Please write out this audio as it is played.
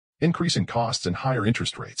increasing costs, and higher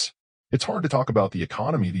interest rates. It's hard to talk about the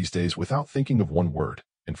economy these days without thinking of one word: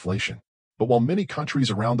 inflation. But while many countries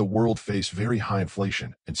around the world face very high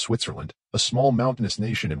inflation, in Switzerland, a small mountainous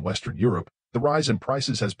nation in Western Europe, the rise in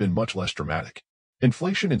prices has been much less dramatic.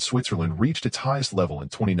 Inflation in Switzerland reached its highest level in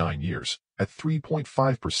 29 years, at 3.5%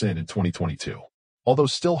 in 2022. Although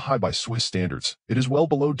still high by Swiss standards, it is well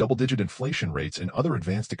below double-digit inflation rates in other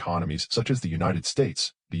advanced economies such as the United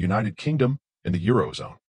States, the United Kingdom, and the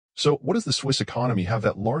Eurozone. So, what does the Swiss economy have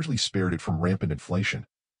that largely spared it from rampant inflation?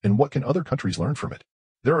 And what can other countries learn from it?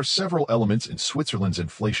 There are several elements in Switzerland's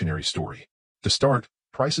inflationary story. To start,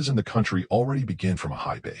 prices in the country already begin from a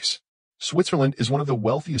high base. Switzerland is one of the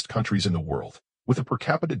wealthiest countries in the world, with a per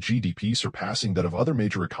capita GDP surpassing that of other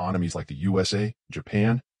major economies like the USA,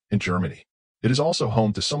 Japan, and Germany. It is also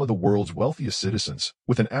home to some of the world's wealthiest citizens,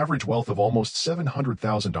 with an average wealth of almost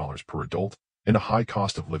 $700,000 per adult and a high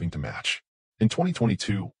cost of living to match. In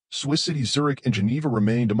 2022, Swiss cities Zurich and Geneva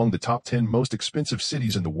remained among the top 10 most expensive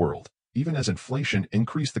cities in the world, even as inflation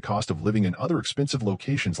increased the cost of living in other expensive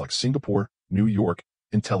locations like Singapore, New York,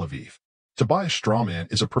 and Tel Aviv. Tobias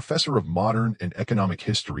Strawman is a professor of modern and economic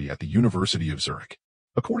history at the University of Zurich.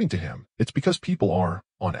 According to him, it's because people are,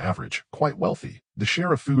 on average, quite wealthy. The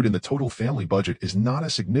share of food in the total family budget is not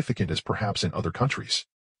as significant as perhaps in other countries.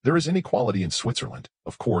 There is inequality in Switzerland,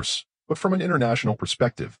 of course, but from an international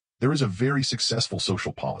perspective, there is a very successful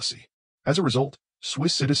social policy. As a result,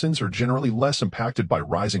 Swiss citizens are generally less impacted by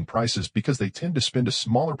rising prices because they tend to spend a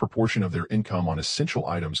smaller proportion of their income on essential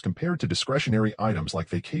items compared to discretionary items like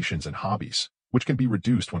vacations and hobbies, which can be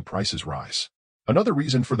reduced when prices rise. Another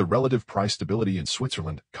reason for the relative price stability in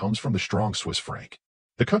Switzerland comes from the strong Swiss franc.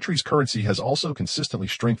 The country's currency has also consistently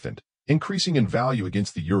strengthened, increasing in value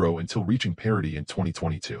against the euro until reaching parity in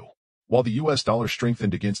 2022. While the US dollar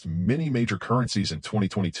strengthened against many major currencies in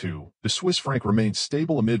 2022, the Swiss franc remained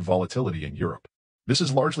stable amid volatility in Europe. This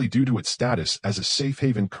is largely due to its status as a safe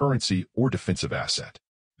haven currency or defensive asset.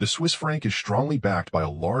 The Swiss franc is strongly backed by a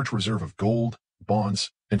large reserve of gold,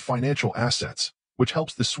 bonds, and financial assets, which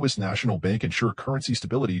helps the Swiss National Bank ensure currency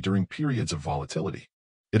stability during periods of volatility.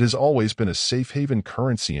 It has always been a safe haven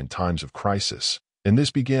currency in times of crisis, and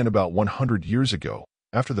this began about 100 years ago,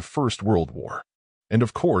 after the First World War. And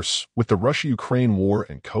of course, with the Russia-Ukraine war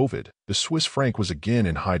and COVID, the Swiss franc was again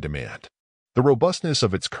in high demand. The robustness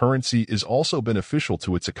of its currency is also beneficial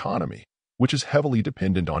to its economy, which is heavily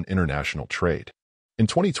dependent on international trade. In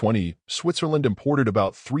 2020, Switzerland imported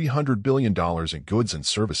about $300 billion in goods and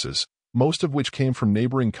services, most of which came from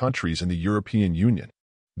neighboring countries in the European Union.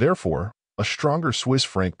 Therefore, a stronger Swiss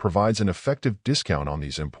franc provides an effective discount on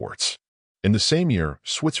these imports. In the same year,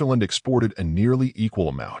 Switzerland exported a nearly equal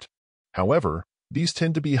amount. However, these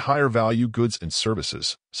tend to be higher value goods and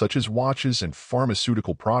services, such as watches and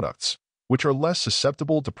pharmaceutical products, which are less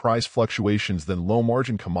susceptible to price fluctuations than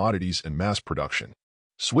low-margin commodities and mass production.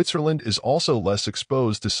 Switzerland is also less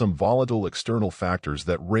exposed to some volatile external factors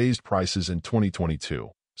that raised prices in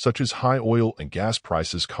 2022, such as high oil and gas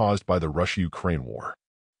prices caused by the Russia-Ukraine war.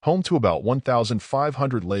 Home to about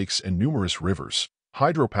 1,500 lakes and numerous rivers,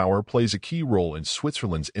 hydropower plays a key role in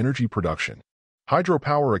Switzerland's energy production.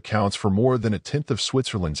 Hydropower accounts for more than a tenth of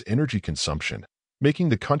Switzerland's energy consumption, making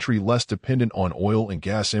the country less dependent on oil and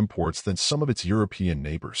gas imports than some of its European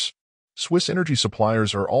neighbors. Swiss energy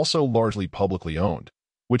suppliers are also largely publicly owned,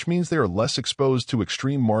 which means they are less exposed to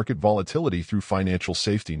extreme market volatility through financial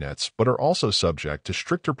safety nets but are also subject to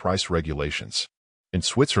stricter price regulations. In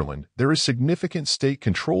Switzerland, there is significant state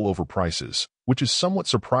control over prices, which is somewhat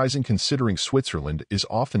surprising considering Switzerland is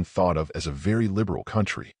often thought of as a very liberal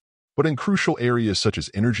country. But in crucial areas such as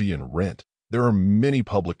energy and rent, there are many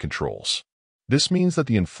public controls. This means that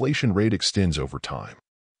the inflation rate extends over time.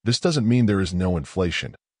 This doesn't mean there is no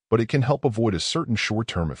inflation, but it can help avoid a certain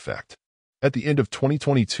short-term effect. At the end of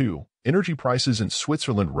 2022, energy prices in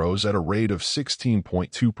Switzerland rose at a rate of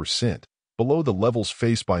 16.2%, below the levels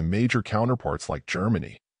faced by major counterparts like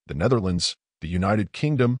Germany, the Netherlands, the United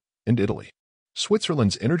Kingdom, and Italy.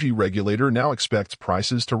 Switzerland's energy regulator now expects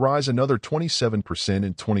prices to rise another 27%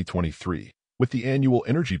 in 2023, with the annual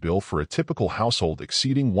energy bill for a typical household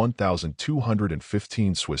exceeding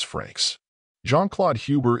 1,215 Swiss francs. Jean-Claude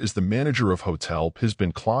Huber is the manager of Hotel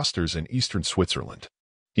Pisbin Klosters in eastern Switzerland.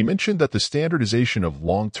 He mentioned that the standardization of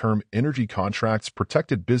long-term energy contracts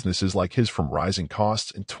protected businesses like his from rising costs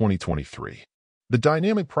in 2023. The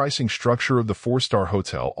dynamic pricing structure of the four-star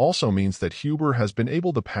hotel also means that Huber has been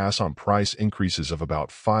able to pass on price increases of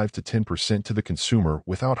about 5 to 10% to the consumer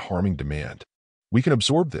without harming demand. We can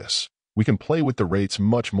absorb this. We can play with the rates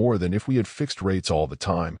much more than if we had fixed rates all the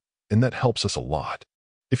time, and that helps us a lot.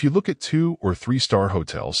 If you look at 2- or 3-star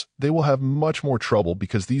hotels, they will have much more trouble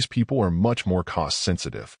because these people are much more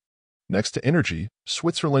cost-sensitive. Next to energy,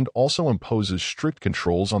 Switzerland also imposes strict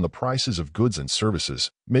controls on the prices of goods and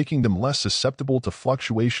services, making them less susceptible to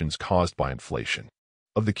fluctuations caused by inflation.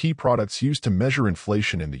 Of the key products used to measure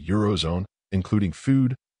inflation in the Eurozone, including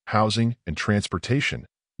food, housing, and transportation,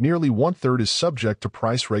 nearly one-third is subject to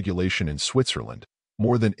price regulation in Switzerland,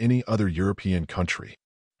 more than any other European country.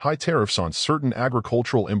 High tariffs on certain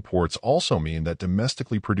agricultural imports also mean that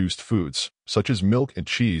domestically produced foods, such as milk and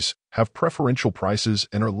cheese, have preferential prices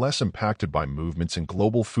and are less impacted by movements in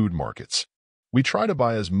global food markets. We try to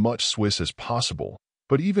buy as much Swiss as possible,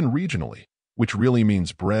 but even regionally, which really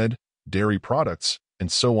means bread, dairy products,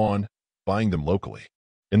 and so on, buying them locally.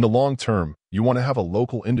 In the long term, you want to have a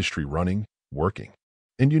local industry running, working.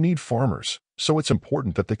 And you need farmers, so it's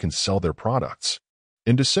important that they can sell their products.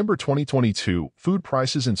 In December 2022, food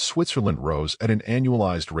prices in Switzerland rose at an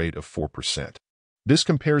annualized rate of 4%. This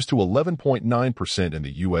compares to 11.9% in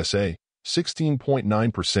the USA,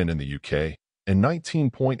 16.9% in the UK, and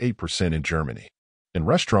 19.8% in Germany. In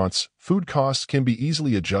restaurants, food costs can be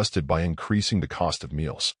easily adjusted by increasing the cost of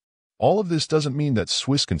meals. All of this doesn't mean that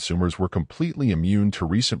Swiss consumers were completely immune to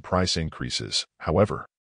recent price increases. However,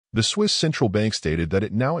 the Swiss central bank stated that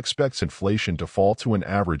it now expects inflation to fall to an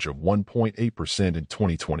average of 1.8% in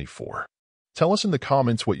 2024. Tell us in the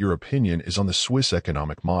comments what your opinion is on the Swiss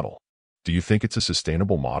economic model. Do you think it's a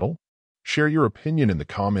sustainable model? Share your opinion in the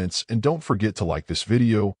comments and don't forget to like this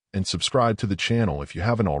video and subscribe to the channel if you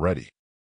haven't already.